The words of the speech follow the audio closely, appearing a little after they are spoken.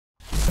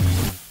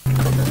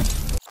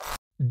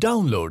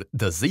Download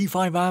the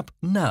Z5 app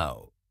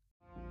now.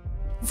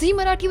 Zee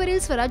मराठीवरील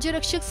स्वराज्य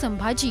रक्षक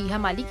संभाजी ह्या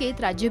मालिकेत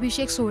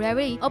राज्याभिषेक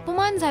सोहळ्यावेळी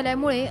अपमान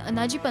झाल्यामुळे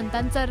अनाजी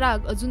पंतांचा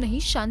राग अजूनही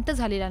शांत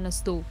झालेला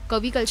नसतो.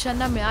 कवी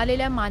कलशांना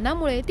मिळालेल्या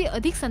मानामुळे ते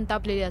अधिक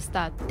संतापलेले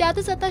असतात.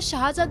 त्यातच आता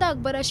शहाजादा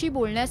अकबराशी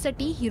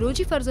बोलण्यासाठी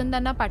हिरोजी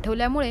फर्जंदांना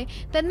पाठवल्यामुळे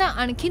त्यांना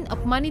आणखीन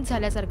अपमानित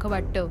झाल्यासारखं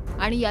वाटतं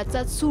आणि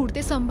याचाच सूड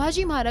ते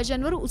संभाजी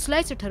महाराजांवर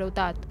उचलायचं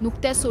ठरवतात.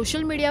 नुकत्याच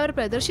सोशल मीडियावर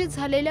प्रदर्शित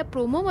झालेल्या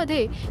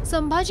प्रोमोमध्ये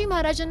संभाजी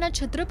महाराजांना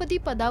छत्रपती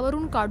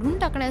पदावरून काढून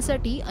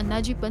टाकण्यासाठी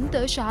अनाजी पंत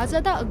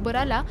शहाजादा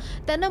अकबराला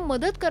त्यांना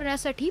मदत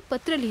करण्यासाठी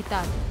पत्र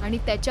लिहितात आणि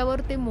त्याच्यावर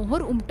ते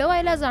मोहर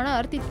उमटवायला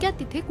जाणार तितक्यात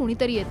तिथे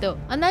कुणीतरी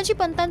येतं. अनाजी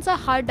पंतांचा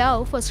हा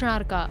डाव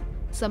फसणार का?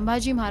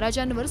 संभाजी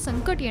महाराजांवर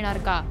संकट येणार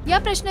का? या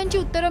प्रश्नांची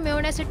उत्तरं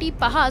मिळवण्यासाठी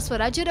पहा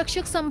स्वराज्य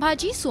रक्षक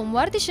संभाजी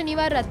सोमवार ते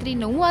शनिवार रात्री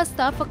 9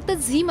 वाजता फक्त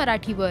झी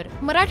मराठीवर.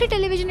 मराठी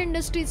टेलिव्हिजन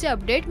इंडस्ट्रीचे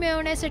अपडेट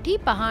मिळवण्यासाठी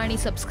पहा आणि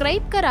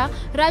सबस्क्राइब करा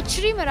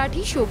Rajshri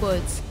Marathi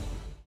showbiz.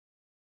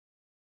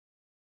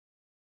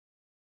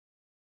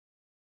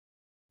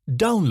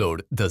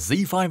 Download the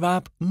Z5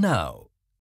 app now.